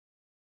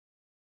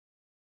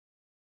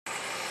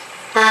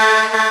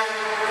Hello,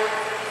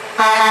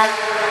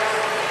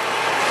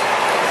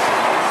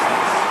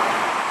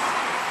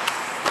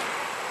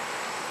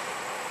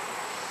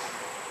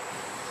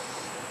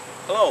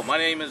 my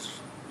name is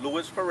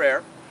Louis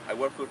Ferrer. I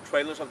work with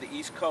Trailers of the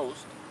East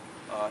Coast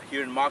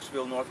here in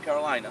Mocksville, North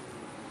Carolina.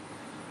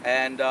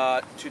 And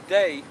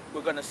today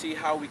we're going to see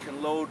how we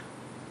can load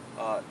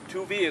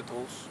two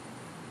vehicles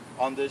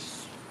on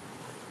this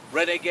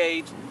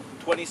Renegade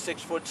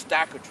 26-foot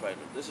stacker trailer.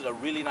 This is a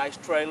really nice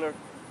trailer.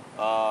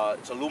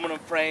 It's aluminum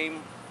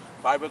frame,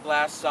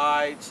 fiberglass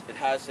sides. It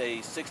has a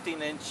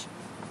 16-inch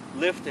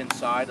lift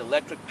inside,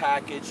 electric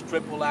package,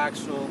 triple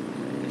axle.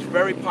 It's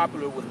very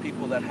popular with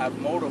people that have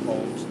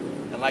motorhomes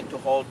and like to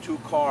haul two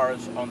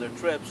cars on their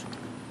trips,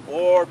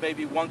 or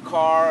maybe one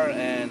car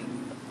and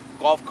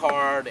golf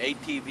cart,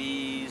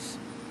 ATVs,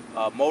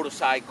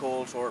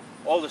 motorcycles, or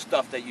all the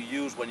stuff that you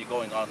use when you're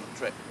going on a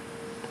trip.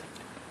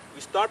 We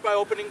start by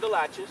opening the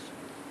latches.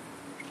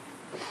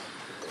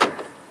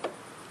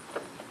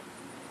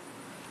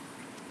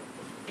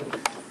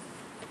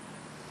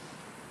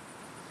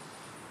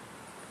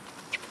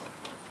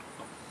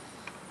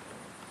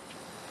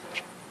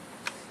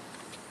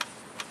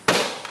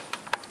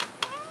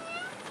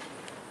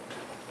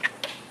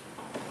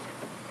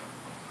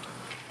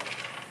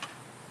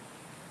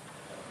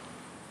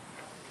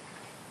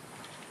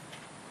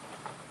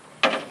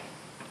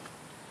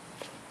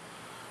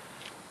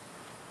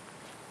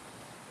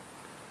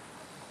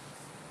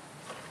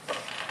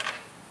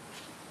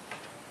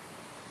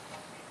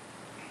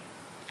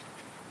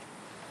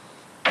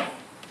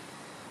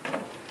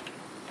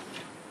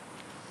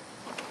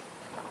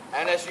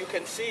 And as you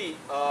can see,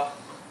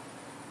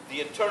 the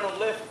internal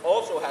lift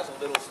also has a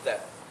little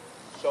step.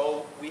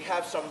 So we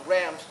have some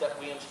ramps that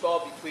we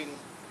install between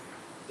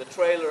the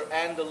trailer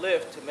and the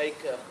lift to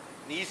make an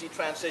easy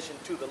transition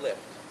to the lift.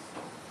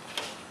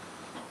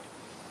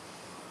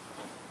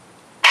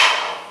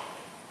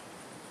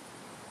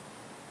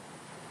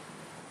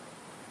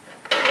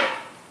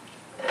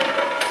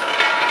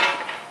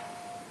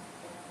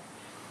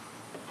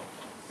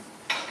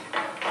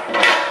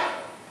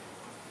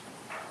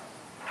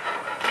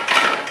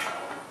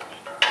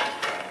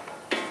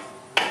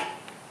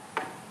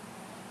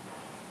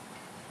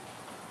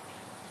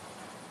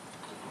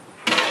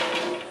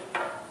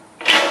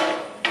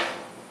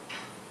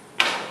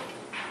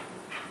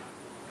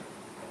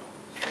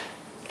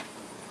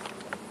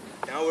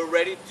 Now we're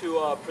ready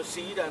to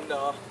proceed and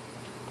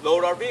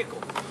load our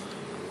vehicle.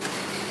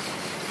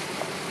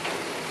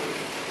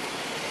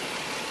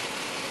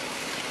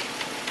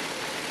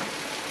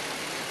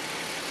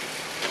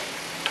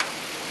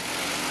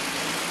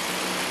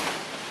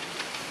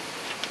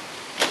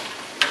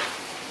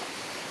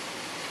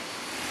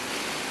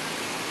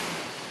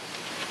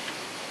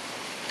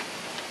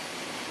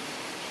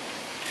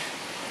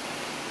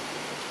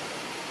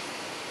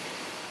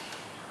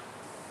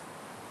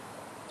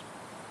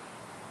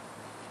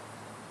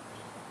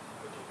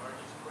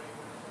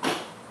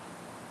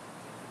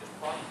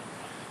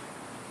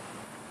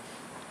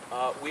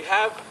 We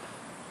have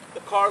the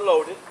car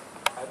loaded.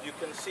 As you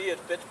can see, it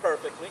fits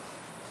perfectly.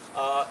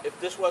 If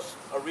this was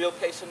a real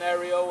case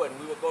scenario and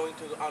we were going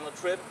on a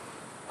trip,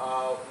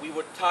 we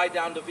would tie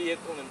down the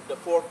vehicle in the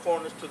four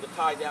corners to the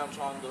tie downs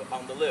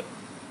on the lift.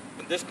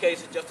 In this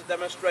case, it's just a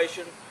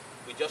demonstration.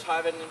 We just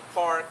have it in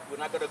park. We're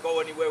not going to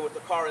go anywhere with the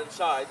car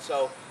inside,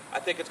 so I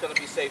think it's going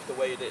to be safe the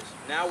way it is.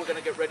 Now we're going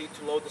to get ready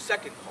to load the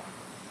second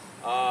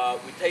car.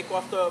 We take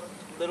off the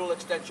little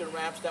extension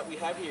ramps that we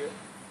have here,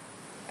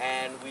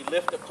 and we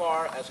lift the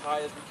car as high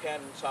as we can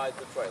inside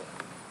the trailer.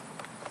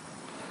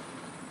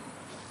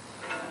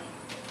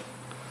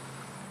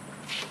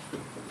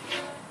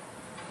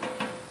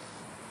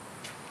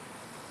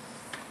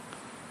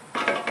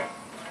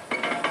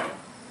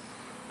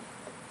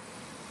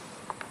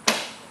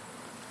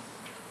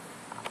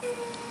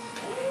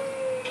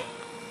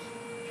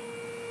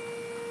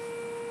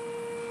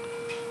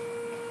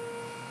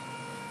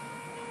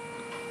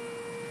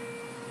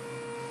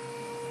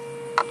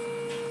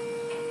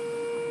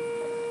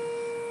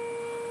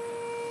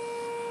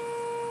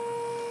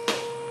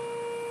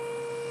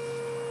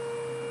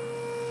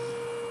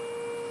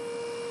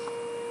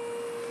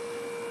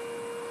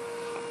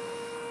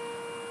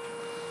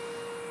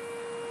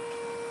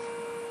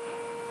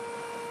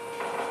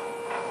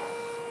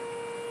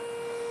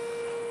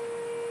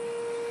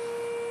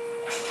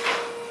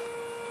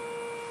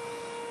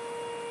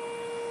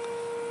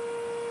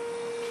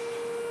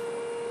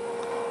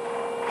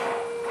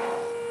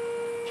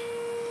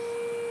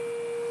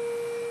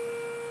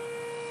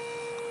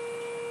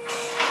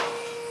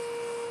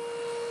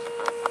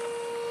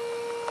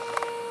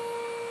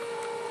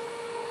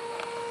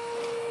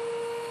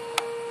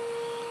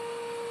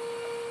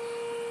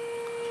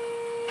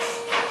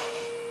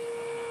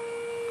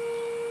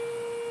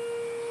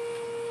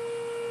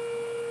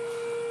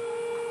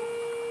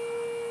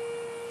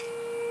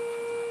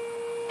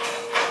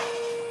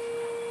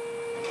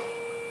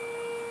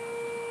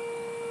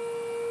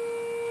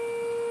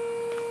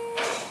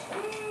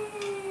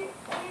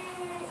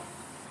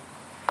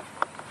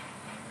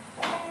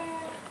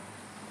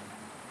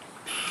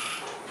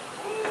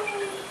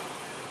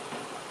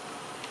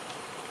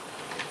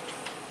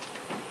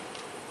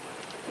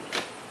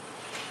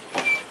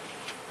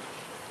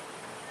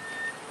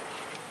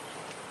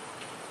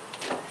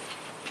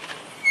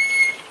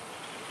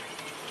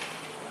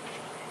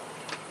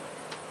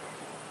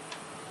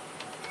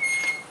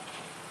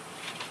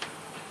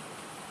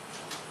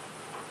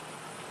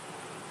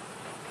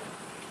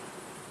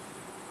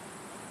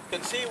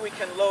 can see, we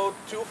can load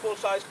 2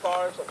 full-size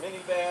cars, a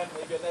minivan,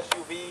 maybe an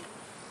SUV,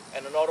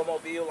 and an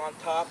automobile on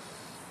top.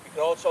 You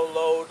can also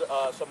load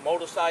some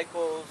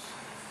motorcycles,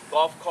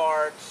 golf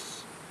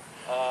carts,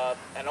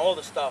 and all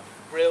the stuff,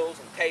 grills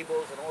and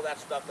tables and all that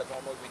stuff that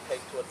normally we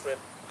take to a trip.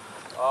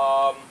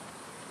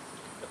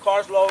 The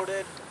car's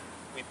loaded.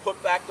 We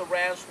put back the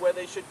ramps where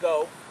they should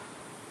go.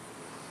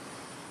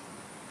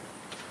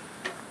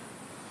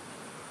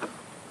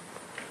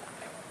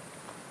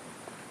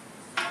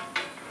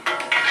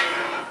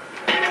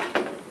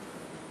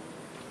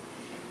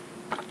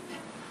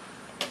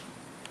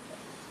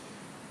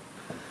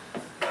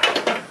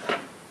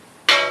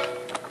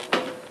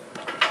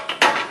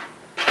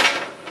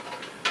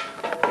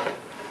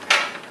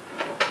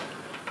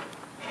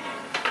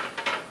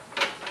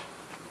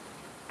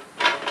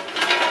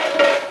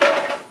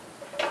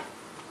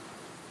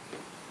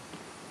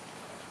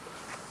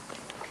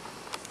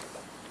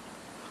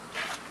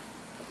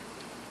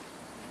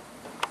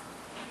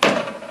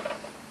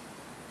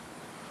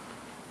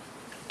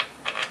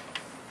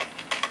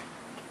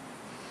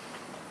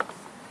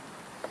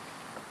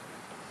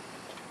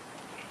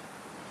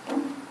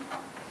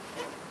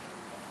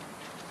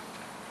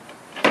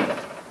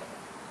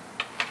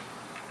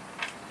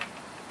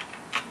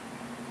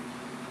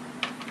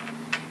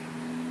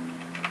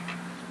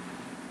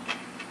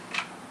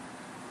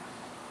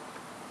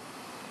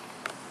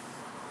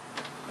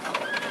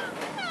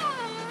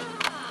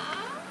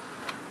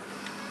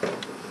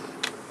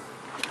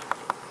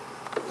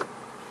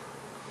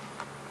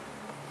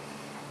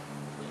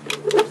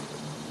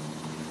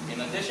 In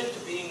addition to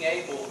being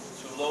able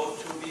to load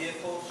 2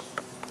 vehicles,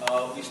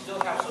 we still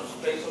have some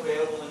space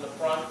available in the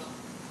front,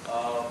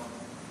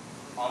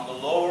 on the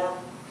lower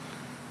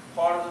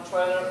part of the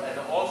trailer, and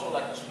also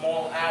like a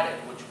small attic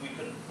which we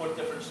can put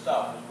different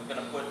stuff. We're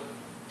going to put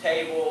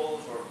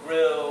tables or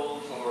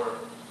grills or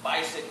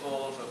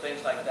bicycles or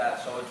things like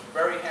that. So it's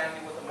very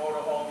handy with a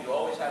motorhome. You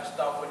always have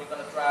stuff when you're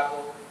going to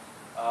travel.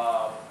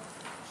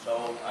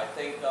 So I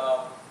think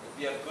it'd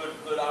be a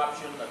good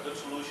option, a good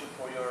solution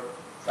for your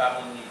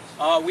traveling needs.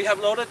 We have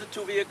loaded the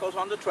 2 vehicles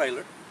on the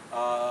trailer.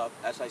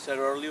 As I said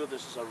earlier,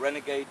 this is a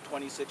Renegade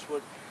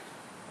 26-foot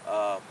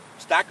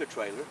stacker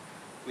trailer.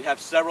 We have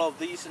several of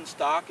these in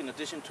stock, in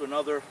addition to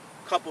another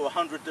couple of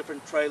hundred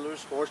different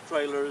trailers, horse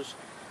trailers,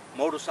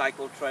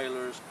 motorcycle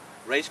trailers,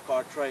 race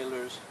car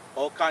trailers,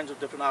 all kinds of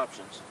different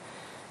options.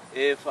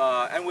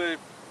 And we're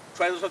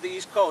Trailers of the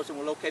East Coast, and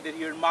we're located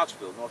here in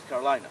Mocksville, North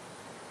Carolina.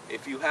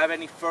 If you have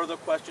any further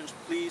questions,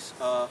 please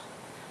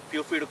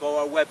feel free to go to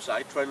our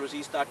website,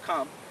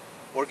 trailerseast.com,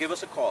 or give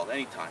us a call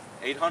anytime,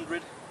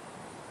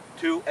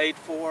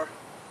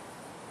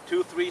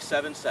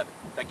 800-284-2377.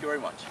 Thank you very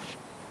much.